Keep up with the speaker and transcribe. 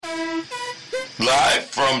Live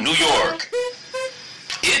from New York,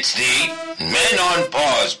 it's the Men on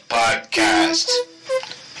Pause podcast.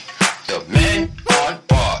 The Men on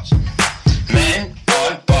Pause. Men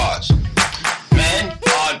on Pause. Men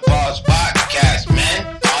on Pause podcast.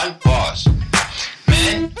 Men on Pause.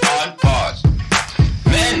 Men on Pause.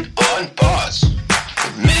 Men on Pause.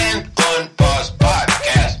 The Men on Pause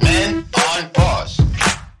podcast. Men on Pause.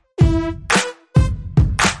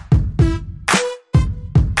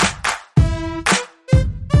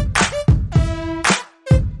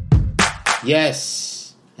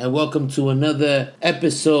 Yes, and welcome to another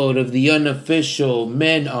episode of the unofficial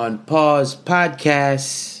Men on Pause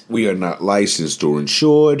podcast. We are not licensed or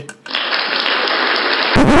insured.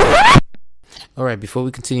 Alright, before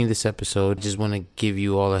we continue this episode, I just want to give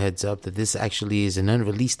you all a heads up that this actually is an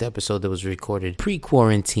unreleased episode that was recorded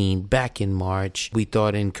pre-quarantine back in March. We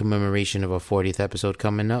thought in commemoration of our 40th episode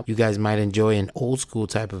coming up, you guys might enjoy an old school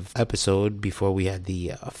type of episode before we had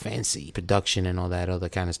the fancy production and all that other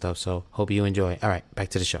kind of stuff. So, hope you enjoy. Alright, back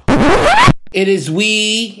to the show. It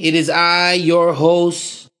is I, your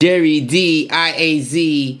host, Jerry D.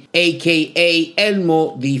 IAZ, aka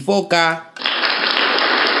Elmo the Foca.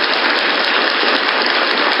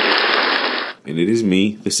 And it is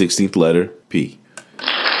me, the 16th letter, P.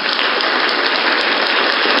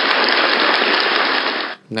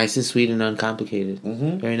 Nice and sweet and uncomplicated.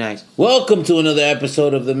 Very nice. Welcome to another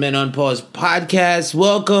episode of the Men on Pause podcast.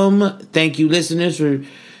 Welcome. Thank you, listeners, for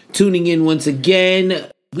tuning in once again.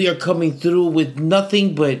 We are coming through with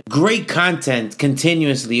nothing but great content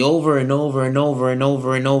continuously over and over and over and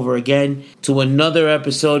over and over again to another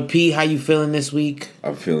episode. P, how you feeling this week?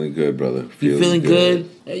 I'm feeling good, brother. You feeling good?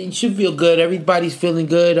 You should feel good. Everybody's feeling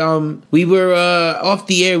good. We were off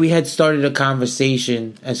the air. We had started a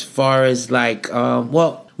conversation as far as like,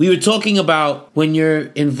 we were talking about when you're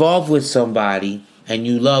involved with somebody and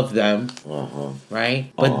you love them,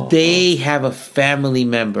 right? But they have a family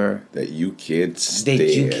member that you can't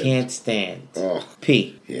stand.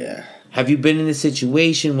 P. Yeah. Have you been in this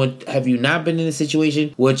situation? What have you not been in this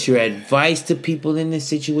situation? What's your advice to people in this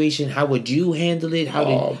situation? How would you handle it?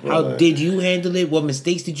 How did you handle it? What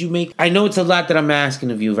mistakes did you make? I know it's a lot that I'm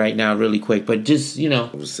asking of you right now, really quick, but just, you know.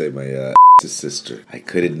 I'm gonna say my sister. I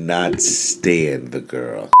could not stand the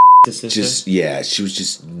girl. She was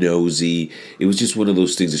just nosy. It was just one of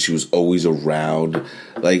those things that she was always around.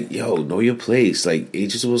 Like, yo, know your place. Like,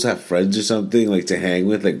 ain't you supposed to have friends or something, like, to hang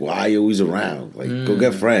with? Like, why are you always around? Like, go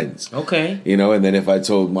get friends. Okay. You know, and then if I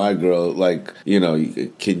told my girl, like, you know,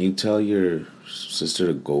 can you tell your sister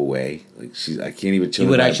to go away? Like, I can't even chill.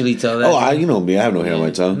 You would actually tell that? You know me. I have no hair on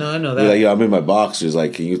my tongue. No, I know that. Like, yo, I'm in my boxers.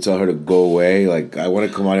 Like, can you tell her to go away? Like, I want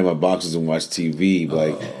to come out in my boxers and watch TV. But,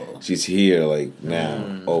 like, she's here, like,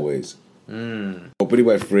 now, always. Opening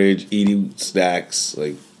my fridge, eating snacks,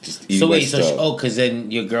 like, just eating my stuff. Because then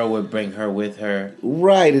your girl would bring her with her.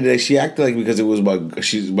 Right, and then she acted like because it was my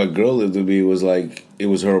girl lived with me, it was like, it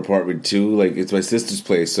was her apartment too. Like, it's my sister's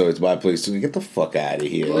place, so it's my place too. Get the fuck out of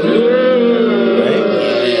here. Right?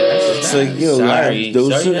 It's like, yo,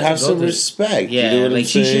 those should have some respect. Yeah, you know what like I'm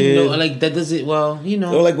she saying? should know. Like that does it. Well, you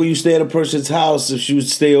know. Or like when you stay at a person's house, if she would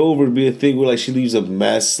stay over, it'd be a thing where like she leaves a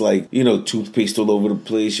mess, like, you know, toothpaste all over the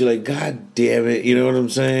place. You're like, God damn it, you know what I'm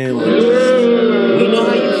saying? Like, we know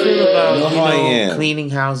how you feel about cleaning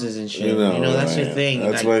houses and shit. You know that's your thing.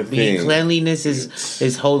 That's like, my thing. Cleanliness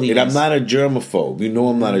is holiness. And I'm not a germaphobe. You know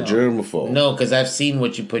I'm not a germaphobe. No, because I've seen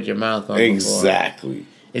what you put your mouth on. Exactly. Before.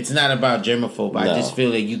 It's not about germaphobe. No. I just feel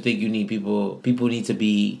like you think you need people need to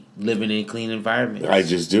be living in clean environments. I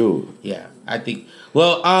just do. Yeah, I think.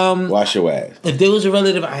 Well, wash your ass. If there was a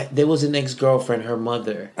relative, there was an ex-girlfriend, her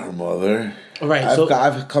mother. Her mother? Right.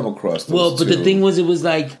 I've come across those. Well, but too. the thing was, it was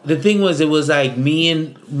like me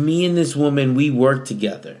and this woman, we worked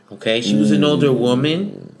together. Okay, she was an older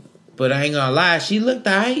woman. But I ain't gonna lie, she looked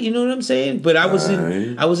alright, you know what I'm saying? But I was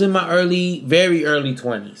in my very early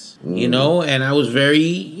 20s, you know, and I was very,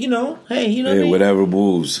 you know, hey, you know what I mean? Whatever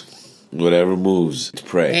moves,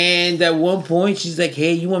 pray. And at one point, she's like,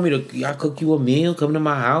 hey, you want me to, I'll cook you a meal, come to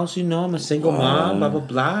my house, you know, I'm a single mom, blah, blah,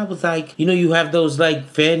 blah. I was like, you know, you have those, like,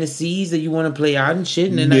 fantasies that you want to play out and shit,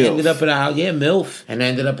 and then I ended up in a house, MILF. And I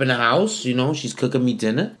ended up in a house, you know, she's cooking me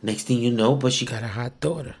dinner. Next thing you know, but she got a hot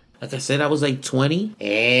daughter. Like I said, I was like 20,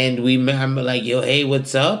 and we met. I'm like, yo, hey,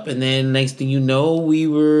 what's up? And then next thing you know, we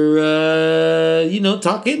were,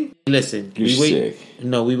 talking. Listen, You're sick.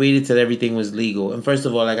 No, we waited till everything was legal. And first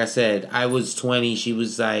of all, like I said, I was 20. She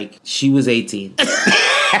was 18.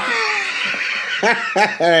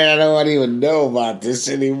 I don't want to even know about this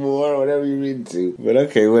anymore. Whatever you read to, but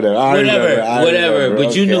okay, whatever. Whatever.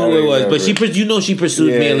 But you knew who it was. But she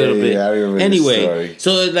pursued me a little bit. I remember anyway,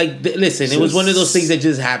 so like, listen, it was one of those things that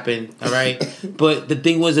just happened. All right, but the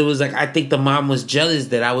thing was, it was like I think the mom was jealous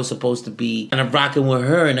that I was supposed to be kind of rocking with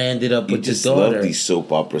her, and I ended up with his daughter. Love these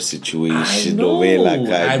soap opera situations. I know.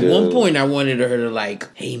 At one point, I wanted her to like,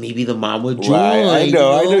 hey, maybe the mom would join. Right. I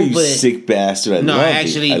know, you but sick bastard. I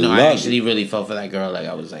actually really felt for that girl. Like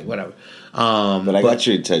I was like, whatever. But I got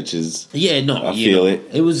your intentions. Yeah, no, I feel it.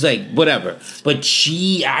 It was like whatever. But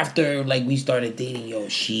she, after like we started dating,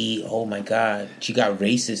 oh my god, she got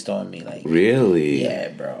racist on me. Like really? Yeah,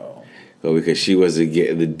 bro. Well, because she wasn't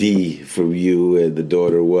getting the D from you, and the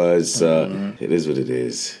daughter was. It is what it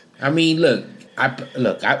is. I mean, look.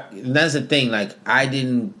 That's the thing. Like, I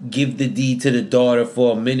didn't give the D to the daughter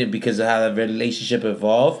for a minute because of how the relationship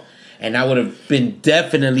evolved, and I would have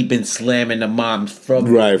definitely been slamming the mom from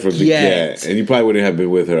the get. And you probably wouldn't have been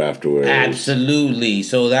with her afterwards. Absolutely.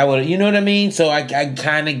 So that would, you know what I mean. So I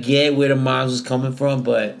kind of get where the moms was coming from,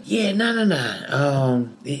 but yeah, no.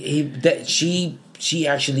 She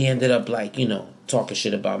actually ended up like talking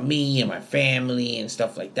shit about me and my family and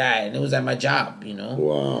stuff like that, and it was at my job,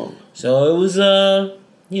 Wow. So it was it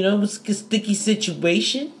was a sticky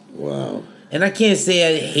situation. Wow. And I can't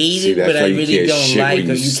say I hate it, but I really don't like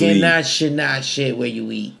her. You should not shit where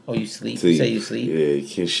you eat or you sleep. You say you sleep. Yeah, you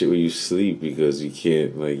can't shit where you sleep because you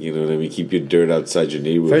can't, you know what I mean, keep your dirt outside your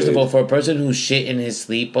neighborhood. First of all, for a person who shit in his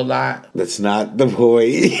sleep a lot, that's not the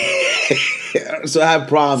point. So I have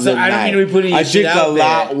problems at night. I don't mean to be putting your shit out there.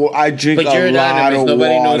 I drink a lot of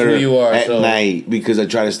Nobody water knows who you are, at night because I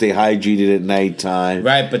try to stay hydrated at nighttime.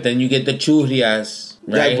 Right, but then you get the churrias.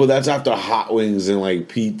 Right? Yeah, but that's after hot wings and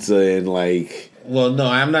pizza and Well, no,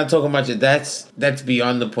 I'm not talking about you. That's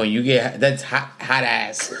beyond the point. You get that's hot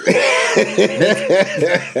ass.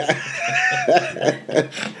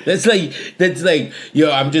 That's like yo.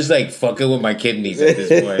 I'm just fucking with my kidneys at this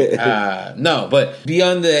point. No, but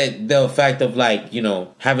beyond the fact of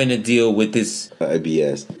having to deal with this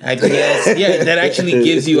IBS, yeah, that actually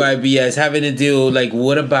gives you IBS. Having to deal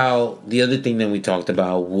what about the other thing that we talked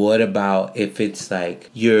about? What about if it's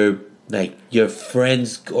your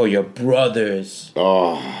friends or your brother's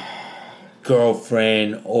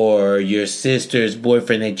girlfriend or your sister's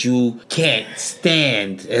boyfriend that you can't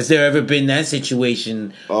stand? Has there ever been that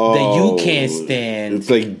situation that you can't stand? It's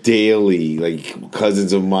daily,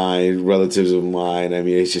 cousins of mine, relatives of mine. I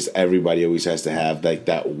mean, it's just everybody always has to have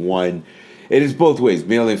that one. It is both ways,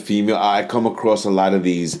 male and female. I come across a lot of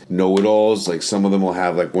these know-it-alls. Some of them will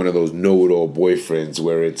have one of those know-it-all boyfriends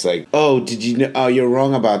where it's oh, did you know? Oh, you're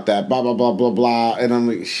wrong about that. Blah blah blah blah blah. And I'm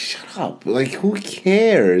like, shut up. Who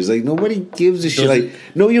cares? Nobody gives a shit.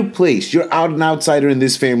 Know your place. You're an outsider in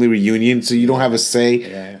this family reunion, so you don't have a say.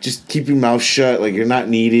 Yeah. Just keep your mouth shut. You're not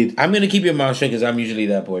needed. I'm gonna keep your mouth shut because I'm usually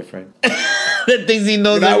that boyfriend. That thinks he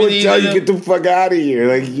knows. And I would tell you, get the fuck out of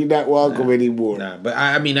here. You're not welcome anymore. Nah, but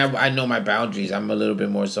I mean, I know my boundaries. I'm a little bit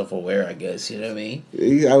more self-aware, I guess. You know what I mean?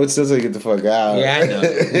 I would still say get the fuck out. Yeah, I know.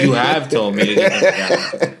 You have told me to get the fuck out.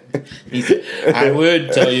 He said, I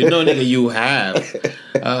would tell you, no, nigga, you have.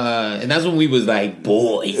 And that's when we was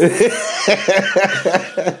boys. That's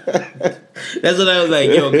when I was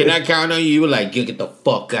like, yo, can I count on you? You were like, yo, get the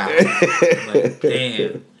fuck out. I'm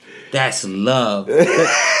damn. That's love.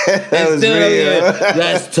 That's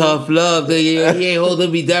tough love. He ain't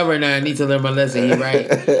holding me down right now. I need to learn my lesson. He right.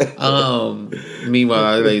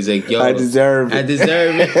 Meanwhile, he's like, yo, I deserve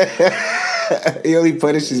it. He only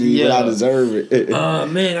punishes me, but I deserve it.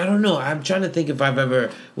 Man, I don't know. I'm trying to think if I've ever.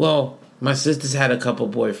 Well, my sister's had a couple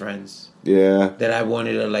boyfriends. Yeah. That I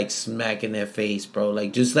wanted to smack in their face, bro.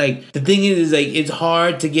 The thing is it's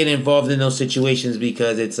hard to get involved in those situations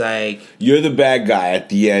because it's you're the bad guy at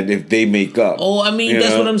the end if they make up. Oh, I mean,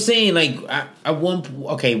 that's what I'm saying.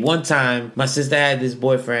 One time my sister had this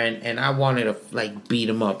boyfriend and I wanted to beat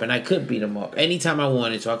him up, and I could beat him up anytime I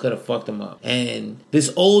wanted to. I could have fucked him up. And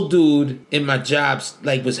this old dude in my job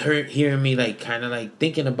was hearing me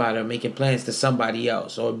thinking about it, making plans to somebody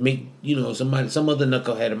else or make some other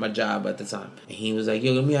knucklehead in my job at the time. And he was like,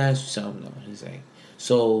 yo, let me ask you something though. He's like,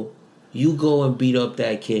 so you go and beat up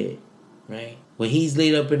that kid, right? When he's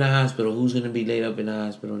laid up in the hospital, who's gonna be laid up in the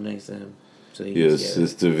hospital next to him? So your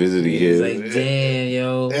sister visiting him. He's like, damn,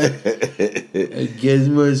 yo. I guess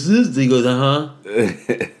my sister. He goes,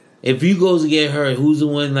 If you goes to get hurt, who's the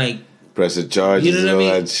one pressing charges, you know what I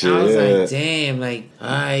mean? That shit. I was like, damn,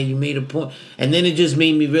 alright, you made a point. And then it just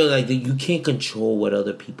made me realize that you can't control what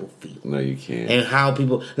other people feel. No, you can't. And how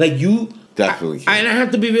people you definitely can't. And I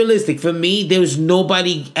have to be realistic. For me, there's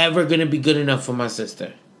nobody ever gonna be good enough for my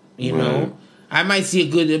sister. You know? I might see a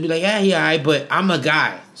good, they'll be like, yeah, he alright, but I'm a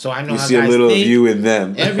guy. So I know you how see guys a little think. of you in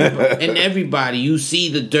them. Everybody, you see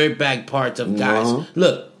the dirtbag parts of guys.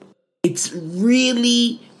 Look, it's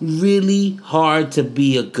really, really hard to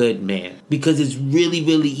be a good man because it's really,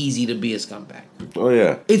 really easy to be a scumbag. Oh,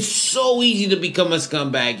 yeah. It's so easy to become a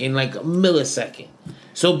scumbag in like a millisecond.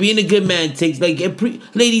 So being a good man takes, like,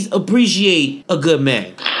 ladies, appreciate a good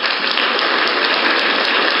man.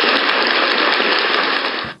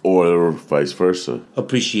 Or vice versa.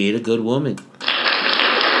 Appreciate a good woman.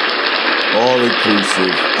 All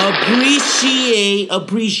inclusive.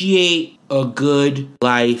 Appreciate a good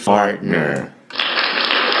life partner.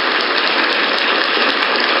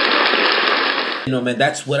 You know, man,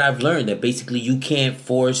 that's what I've learned. That basically you can't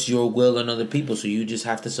force your will on other people, so you just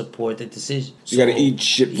have to support the decision. You gotta eat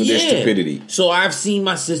shit for their stupidity. So I've seen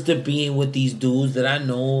my sister being with these dudes that I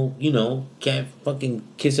know, you know, can't fucking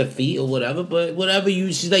kiss her feet or whatever, but whatever,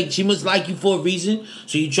 she's like, she must like you for a reason,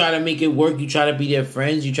 so you try to make it work, you try to be their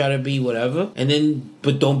friends, you try to be whatever, and then,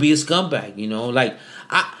 but don't be a scumbag, you know? Like,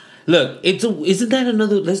 isn't that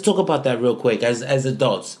another, let's talk about that real quick, as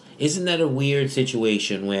adults. Isn't that a weird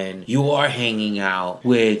situation when you are hanging out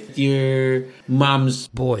with your mom's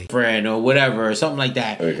boyfriend or whatever, or something like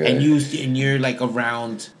that, and you're like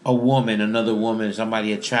around another woman,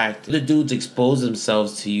 somebody attractive? The dudes expose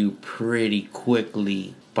themselves to you pretty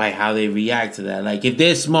quickly by how they react to that. Like, if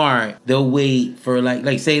they're smart, they'll wait for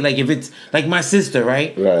like say, like, if it's like my sister,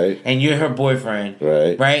 right? Right. And you're her boyfriend,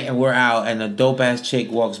 right? And we're out, and a dope ass chick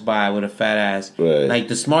walks by with a fat ass. Right. Like,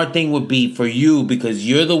 the smart thing would be for you, because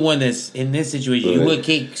you're the one that's in this situation. You would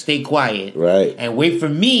stay quiet, right, and wait for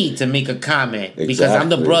me to make a comment because I'm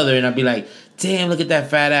the brother, and I'd be like, damn, look at that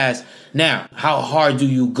fat ass. Now, how hard do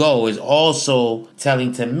you go is also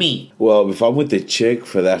telling to me. Well, if I'm with the chick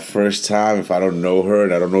for that first time, if I don't know her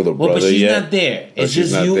and I don't know the brother yet. But she's not there. It's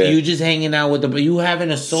just you. You just hanging out with you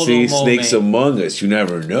having a solo moment. Snakes among us. You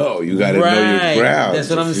never know. You got to know your ground. That's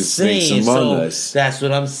what I'm saying. Snakes among us. That's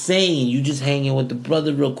what I'm saying. You just hanging with the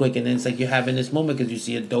brother real quick, and then it's like you're having this moment because you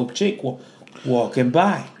see a dope chick walking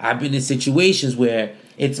by. I've been in situations where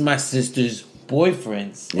it's my sister's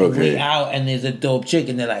boyfriends, and we out, and there's a dope chick,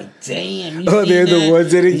 and they're like, damn, you see they're that? The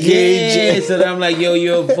ones that engage. Yeah, so I'm like, yo,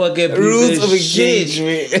 you're a fucking piece Rules of shit.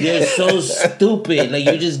 engagement. You're so stupid. Like,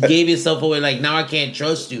 you just gave yourself away. Like, now I can't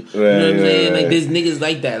trust you. You know what I'm saying? Like, there's niggas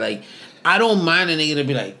like that. Like, I don't mind a nigga to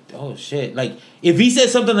be like, oh shit. Like, if he says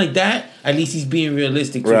something like that, at least he's being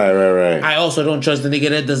realistic too. Right. I also don't trust the nigga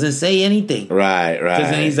that doesn't say anything. Right.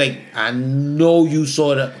 Because then he's like, I know you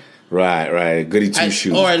sort of. Right. Goody two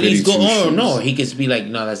shoes. Or at least go, no. He could be like,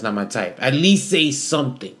 no, that's not my type. At least say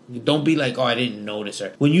something. Don't be like, oh, I didn't notice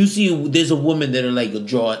her. When you see there's a woman that'll like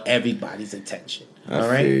draw everybody's attention. All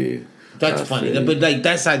right? That's funny. But like,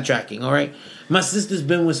 that's sidetracking, all right? My sister's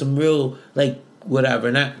been with some real, like,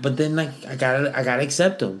 whatever, but then like I gotta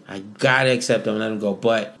accept them. I gotta accept them and let them go.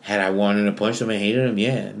 But had I wanted to punch them and hated them,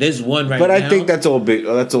 yeah, there's one right now. But I think that's all big.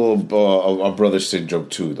 That's all a brother syndrome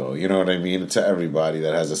too, though. You know what I mean? To everybody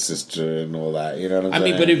that has a sister and all that. You know what I'm saying? I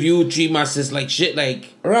mean, but if you treat my sister like shit,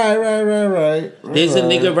 like right. There's a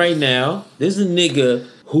nigga right now. There's a nigga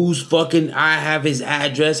who's fucking. I have his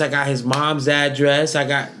address. I got his mom's address.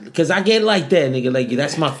 Because I get like that, nigga. Like,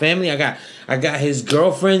 that's my family. I got his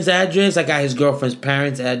girlfriend's address. I got his girlfriend's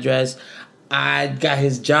parents' address. I got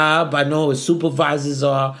his job. I know who his supervisors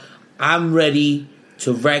are. I'm ready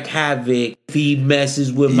to wreak havoc if he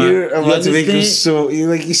messes with my... You're about to make him so...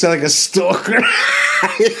 You sound like a stalker.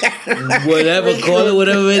 Whatever, call it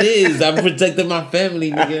whatever it is. I'm protecting my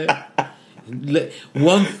family, nigga.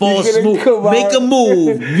 One false move, make a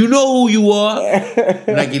move. You know who you are.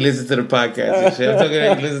 Like, he listens to the podcast and shit. I'm talking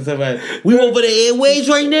like, listen to my. We over the airwaves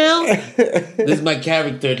right now. This is my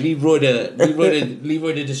character, Leroy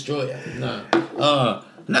the Destroyer.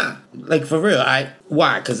 Nah. Like, for real.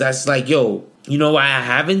 Why? Because that's like, yo, you know why I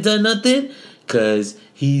haven't done nothing? Because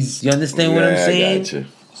he's. You understand what I'm saying? Gotcha.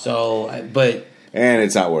 So, but. And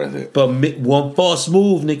it's not worth it. But one false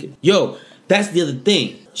move, nigga. Yo, that's the other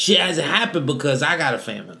thing. Shit hasn't happened because I got a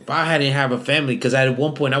family. But I didn't have a family because at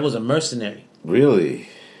one point I was a mercenary. Really?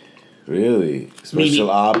 Special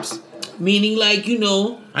ops? Meaning, like, you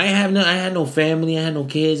know, I had no family, I had no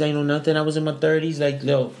kids, I ain't no nothing. I was in my 30s, like,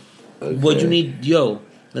 yo, what you need? Yo,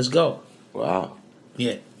 let's go. Wow.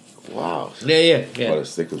 Yeah. Wow. Yeah. What a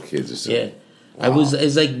stick with kids or something. Yeah. Wow.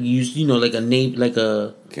 It's like, you know, like a name, like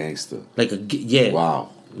a... Gangster. Like a, yeah.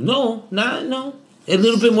 Wow. No. A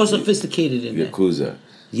little bit more sophisticated than Yakuza.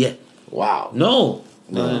 Yeah. Wow. No.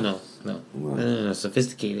 No,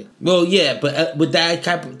 sophisticated. Well, yeah, but with that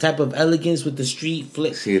type of elegance with the street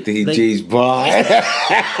flick. See, I think he James Bond.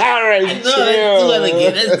 All right,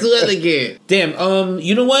 no, that's too elegant. Damn.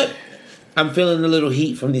 You know what? I'm feeling a little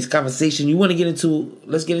heat from this conversation. You want to get into?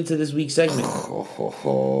 Let's get into this week's segment.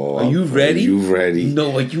 Are you ready? Are you ready?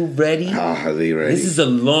 No, are you ready? Are they ready? This is a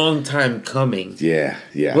long time coming. Yeah.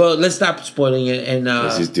 Well, let's stop spoiling it and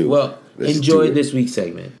let's just do it. Well, enjoy this week's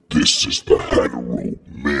segment. This is the hetero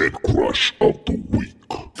man crush of the week.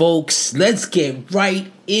 Folks, let's get right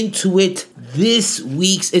into it.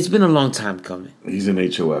 It's been a long time coming. He's an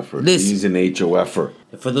HOFer. He's an HOFer.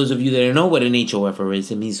 For those of you that don't know what an HOFer is,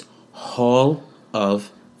 it means Hall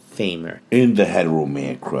of Famer. In the hetero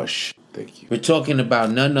man crush. Thank you. We're talking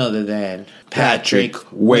about none other than Patrick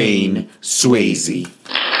Wayne Swayze.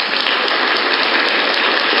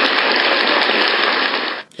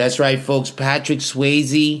 That's right, folks. Patrick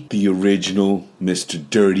Swayze. The original Mr.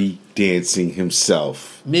 Dirty Dancing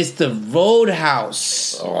himself. Mr.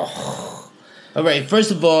 Roadhouse. Oh. All right, first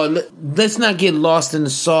of all, let's not get lost in the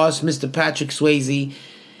sauce. Mr. Patrick Swayze,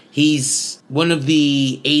 he's one of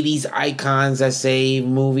the 80s icons, I say,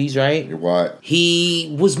 movies, right? What?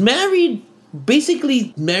 He was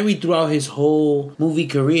basically married throughout his whole movie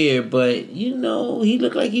career, but, he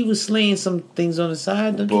looked like he was slaying some things on the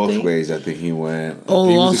side, don't you think? Both ways, I think he went. Oh,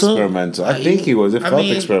 he was also? Experimental. I think he was. It felt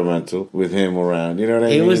experimental with him around. You know what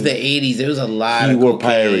I mean? It was the 80s. There was a lot He of wore cocaine.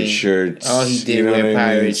 pirate shirts. Oh, he did wear what I mean?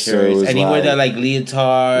 pirate shirts. So and he wore that,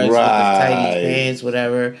 leotards with the tighty pants,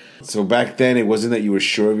 whatever. So back then, it wasn't that you were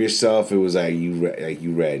sure of yourself. It was like you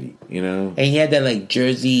ready, And he had that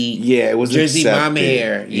Jersey, it was Jersey accepted. mama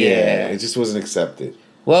hair. Yeah, it just wasn't accepted.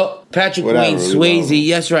 Well, Patrick Wayne Swayze,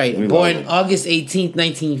 that's right. Born love August 18th,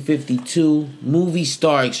 1952, movie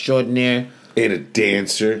star extraordinaire. And a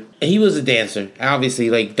dancer. He was a dancer. Obviously,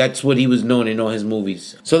 that's what he was known in all his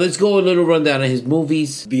movies. So let's go a little rundown of his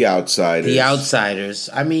movies. The Outsiders.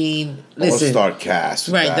 I mean, listen. All-star cast.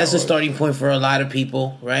 Right, that's a starting point for a lot of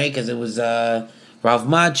people, right? Because it was Ralph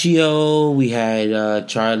Macchio, we had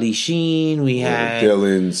Charlie Sheen, we had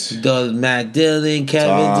Matt Dillon,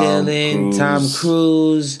 Kevin Dillon, Tom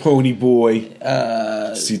Cruise, Pony Boy,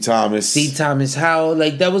 C. Thomas Howell.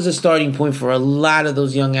 That was a starting point for a lot of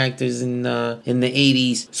those young actors in the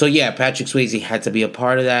 80s. So yeah, Patrick Swayze had to be a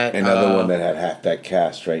part of that. Another one that had half that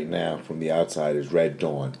cast right now from The Outsiders, Red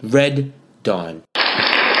Dawn.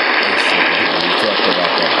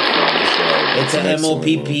 It's an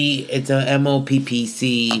MOPP. It's a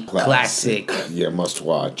MOPPC classic. Yeah, must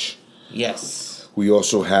watch. Yes. We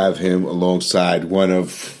also have him alongside one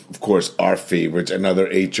of course, our favorites. Another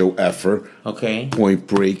HOFer. Okay. Point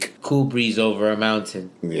Break. Cool breeze over a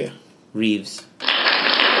mountain. Yeah. Reeves. Brody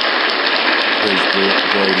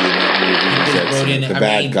in that movie. The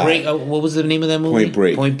bad guy. What was the name of that movie?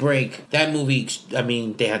 Point Break. That movie,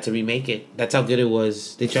 they had to remake it. That's how good it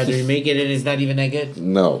was. They tried to remake it and it's not even that good.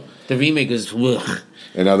 No. The remake was... Ugh.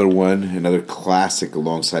 Another classic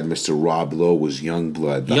alongside Mr. Rob Lowe was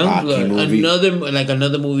Youngblood, the hockey movie.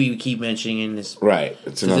 Another movie we keep mentioning in this. Right.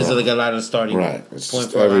 There's a lot of starting point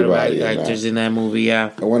for everybody, a lot of actors in that movie, yeah.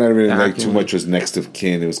 The one I didn't like too much was Next of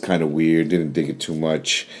Kin. It was kind of weird. Didn't dig it too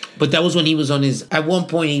much. But that was when he was on his... At one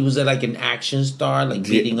point, he was an action star,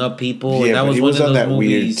 beating up people. Yeah, and that but was he one was of on those that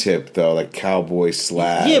movies. weird tip, though, like cowboy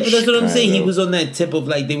slash. Yeah, but that's what I'm saying. He was on that tip of,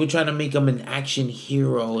 they were trying to make him an action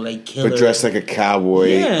hero, killer. But dressed like a cowboy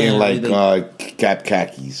in, Gap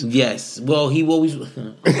khakis. Yes. Well, he always...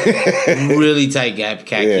 really tight Gap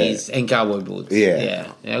khakis and cowboy boots.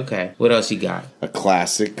 Yeah. Okay. What else you got? A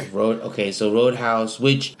classic. So Roadhouse,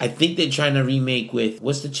 which I think they're trying to remake with...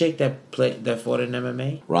 What's the chick that fought in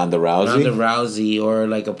MMA? Ronda Rousey, or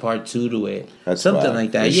a part 2 to it. That's something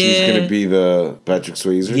like that. And she's gonna be the Patrick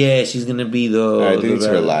Swayze. Yeah, she's gonna be the. They need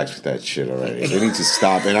to relax with that shit already. They need to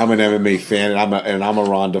stop. And I'm an MMA fan, and I'm a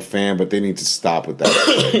Ronda fan, but they need to stop with that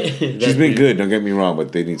shit. She's been good. Don't get me wrong,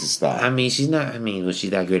 but they need to stop. She's not. Was she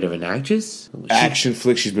that great of an actress? Action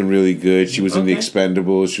flick. She's been really good. She was in The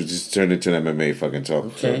Expendables. She was just turned into an MMA fucking talk.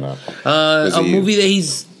 Okay. A movie that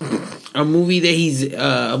he's. A movie that he's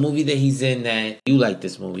in that you like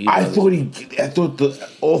this movie. I thought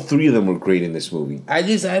all three of them were great in this movie. I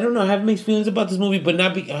don't know. I have mixed feelings about this movie, but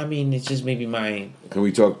not. It's just maybe mine. Can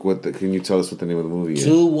we talk? Can you tell us what the name of the movie is?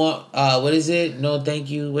 What is it? No, thank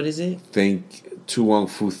you. What is it? Tu Wong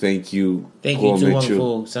Fu. Thank you. Paul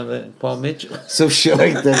Mitchell. Something. Paul Mitchell. Some shit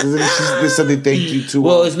like that. There's something. Thank you. Tu.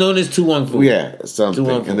 Well, it's known as Tu Wong Fu. Yeah, something.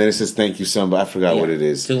 And then it says thank you, somebody. I forgot what it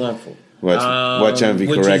is. Tu Wong Fu. Watch Envy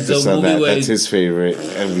correct us on that. That's his favorite.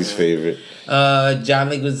 Envy's favorite. John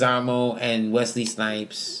Leguizamo and Wesley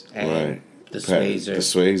Snipes and the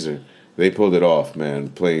Swayzer. They pulled it off, man.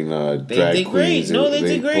 Playing drag did great. queens. No, they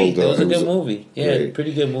did great. It was a good movie. Yeah, great.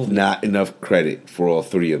 pretty good movie. Not enough credit for all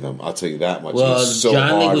three of them. I'll tell you that much. Well, so John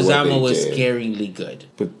hard what Leguizamo they was did. scaringly good.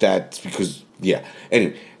 But that's because, yeah.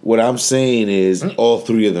 Anyway, what I'm saying is all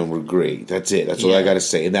three of them were great. That's it. That's all I got to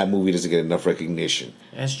say. And that movie doesn't get enough recognition.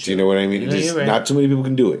 That's true. Do you know what I mean? No, you're right. Not too many people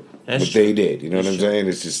can do it. That's but true. they did. You know what I'm saying?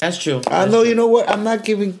 It's just That's true. Although you know what, I'm not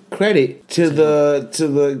giving credit to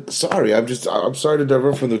the. Sorry, I'm sorry to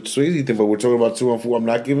divert from the Swayze thing, but we're talking about 2 on 4. I'm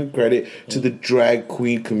not giving credit to the drag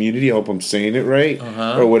queen community. I hope I'm saying it right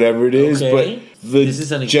or whatever it is. Okay. But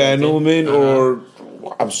the gentleman or.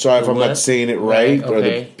 I'm sorry if I'm not saying it right, or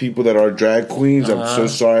the people that are drag queens. I'm so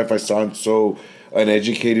sorry if I sound so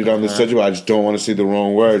uneducated on the subject. I just don't want to say the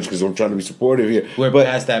wrong words because I'm trying to be supportive here. We're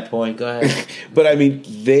past that point. Go ahead. But I mean,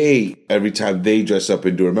 every time they dress up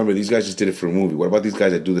and do it. Remember, these guys just did it for a movie. What about these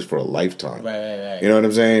guys that do this for a lifetime? Right. You know what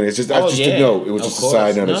I'm saying? It's just, that's just a note. It was just a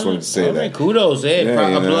side note. I just wanted to say that. Kudos,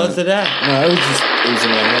 applause to that. No, it was in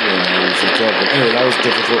my head. It was talking. Anyway, that was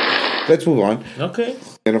difficult. Let's move on. Okay.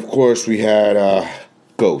 And of course, we had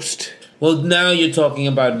Ghost. Well, now you're talking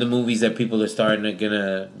about the movies that people are starting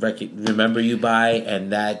to remember you by,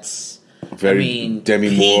 and that's Demi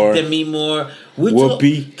Moore. Demi Moore.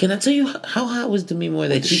 Whoopi. Can I tell you how hot was Demi Moore?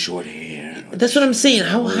 With the short hair. That's what I'm saying.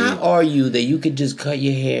 How hot are you that you could just cut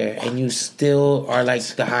your hair and you still are like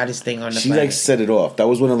the hottest thing on the planet? She like set it off. That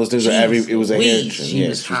was one of those things where it was a hair trim. She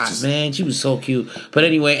was hot, man. She was so cute. But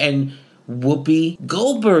anyway, and Whoopi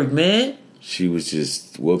Goldberg, man. She was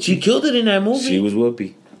just Whoopi. She killed it in that movie. She was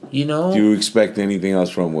Whoopi. You know? Do you expect anything else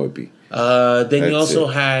from Whoopi? Then you also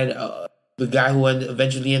had the guy who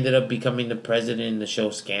eventually ended up becoming the president in the show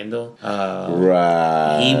Scandal.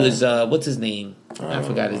 Right. He was, what's his name? I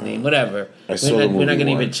forgot his name. Whatever. We're not going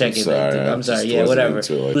to even check it. I'm sorry. Yeah, whatever.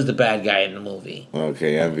 Who's the bad guy in the movie?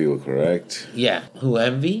 Okay, Envy will correct. Yeah. Who,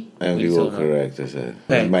 Envy? Envy will correct, I said.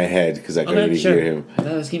 In my head, because I couldn't really hear him.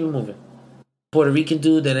 No, let's keep it moving. Puerto Rican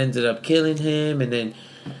dude that ended up killing him, and then...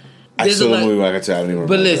 I saw the movie, like I said, I don't even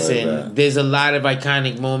remember. But listen, there's a lot of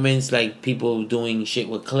iconic moments, like people doing shit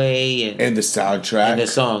with clay and the soundtrack and the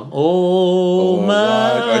song. Oh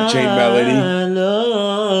my Unchained Melody.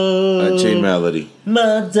 Lord, Unchained Melody.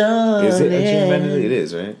 My darling. Is it Unchained Melody? It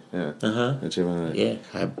is, right? Yeah. Unchained Melody. Yeah,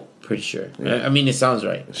 I'm pretty sure. Yeah. I mean, it sounds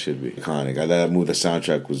right. It should be iconic. That movie, the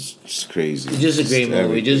soundtrack was just crazy. Just a great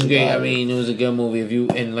movie. Just great. I mean, it was a good movie.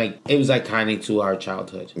 It was iconic to our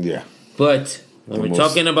childhood. Yeah. But. When we're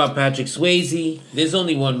talking about Patrick Swayze, there's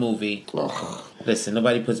only one movie. Ugh. Listen,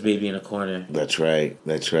 nobody puts baby in a corner. That's right.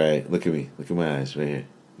 Look at me. Look at my eyes right here.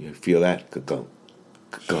 You feel that? Go.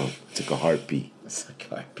 It's like a heartbeat. It's like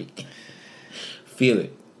a heartbeat. Feel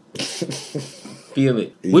it. Feel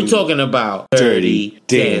it. We're talking about Dirty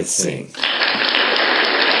Dancing.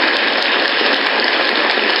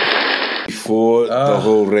 Before the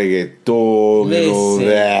whole reggaeton and all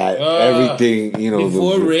that, everything,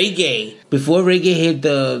 Before reggae hit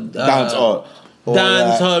the dancehall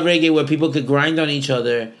reggae where people could grind on each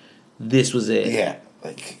other, this was it. Yeah,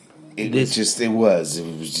 like it was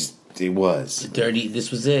dirty.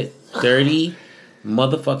 This was it. Dirty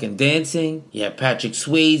motherfucking dancing. Yeah, Patrick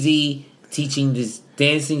Swayze teaching this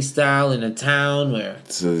dancing style in a town where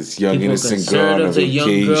this young innocent girl on a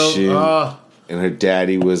vacation. And her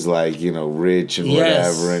daddy was like, rich and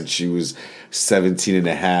whatever. And she was 17 and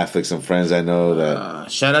a half. Like some friends I know that.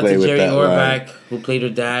 Shout out to Jerry Orbach, who played her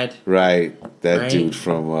dad. Right. That dude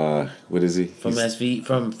from, what is he?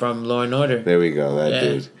 From from Law and Order. There we go. That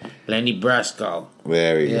dude. Lenny Brasco.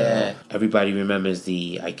 There we go. Everybody remembers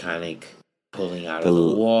the iconic pulling out of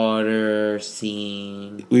the water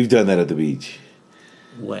scene. We've done that at the beach.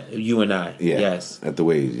 What, you and I? Yeah. Yes. At the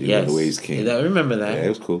waves. The waves came. I remember that. Yeah, it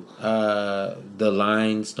was cool. The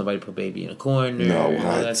lines, nobody put baby in a corner. No,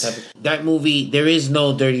 that movie, there is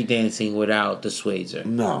no Dirty Dancing without the Swayze.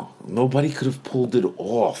 No. Nobody could have pulled it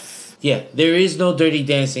off. Yeah, there is no Dirty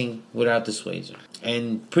Dancing without the Swayze.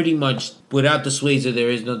 And pretty much without the Swayze, there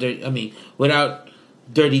is no Dirty... I mean, without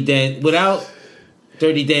Dirty Dancing,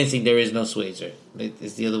 there is no Swayze.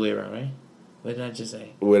 It's the other way around, right? What did I just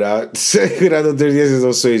say? Without the Dirty Dancing, there's no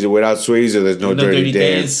Swayze. Without Swayze, there's no Dirty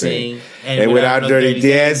Dancing. And without Dirty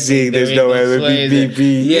Dancing, there's no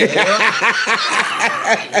MVP. Yeah.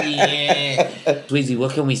 Swayze,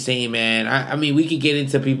 what can we say, man? I mean, we could get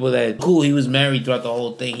into people that... Cool, he was married throughout the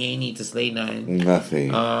whole thing. He ain't need to slay nothing.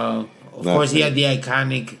 Nothing. Of course, he had the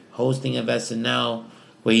iconic hosting of SNL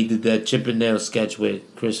where he did that Chippendale sketch with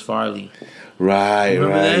Chris Farley. Right.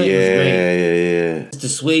 That? Yeah. It's the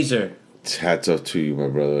Swayze. Hats off to you, my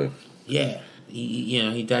brother. Yeah.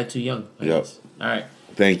 He died too young. Yep. All right.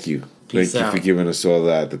 Thank you. Peace Thank out. you for giving us all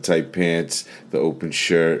that. The tight pants, the open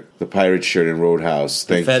shirt, the pirate shirt in Roadhouse.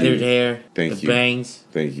 Thank the feathered you. hair. Thank the you. bangs.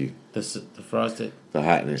 Thank you. The frosted. The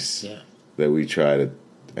hotness Yeah. that we try to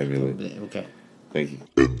emulate. Okay. Thank you.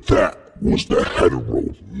 And that was the hetero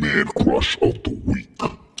man crush of the week.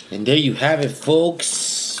 And there you have it,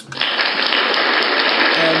 folks.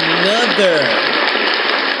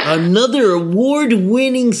 Another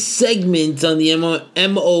award-winning segment on the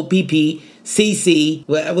MOPPCC.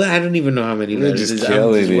 Well, I don't even know how many letters. Just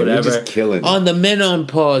killing it. Whatever. We're just killing it. On the Men on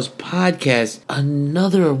Pause podcast,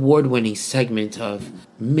 another award-winning segment of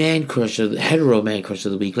hetero man crush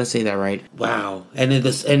of the week. Let's say that right. Wow. And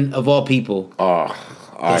of all people, Our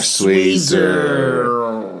Swayzer.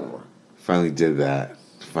 Finally did that.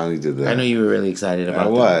 I know you were really excited about I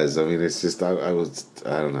that. was. I mean, it's just, I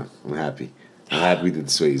don't know. I'm happy. I'm happy with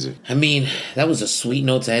Swayzer. I mean, that was a sweet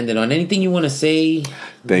note to end it on. Anything you want to say?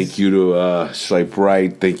 Thank you to Swipe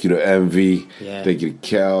Right. Thank you to Envy. Yeah. Thank you to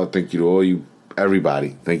Cal. Thank you to all you,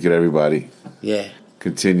 everybody. Thank you to everybody. Yeah.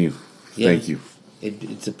 Continue. Yeah. Thank you.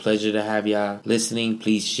 It's a pleasure to have y'all listening.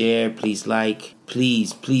 Please share. Please like.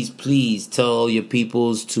 Please tell all your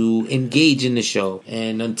peoples to engage in the show.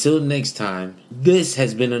 And until next time, this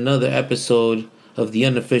has been another episode of the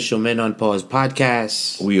unofficial Men on Pause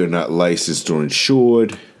podcast. We are not licensed or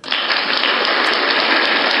insured.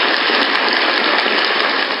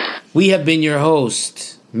 We have been your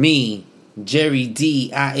host, me, Jerry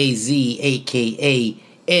D. IAZ, a.k.a.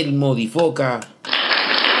 El Modifoca.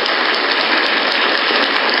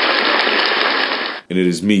 And it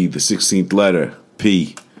is me, the 16th letter,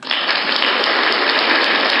 P.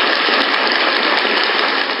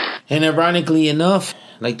 And ironically enough,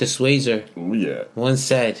 like the Swayzer Oh, yeah. once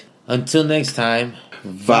said, until next time,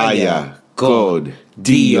 Vaya con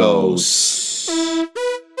Dios.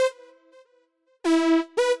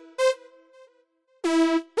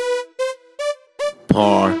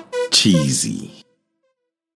 Par cheesy.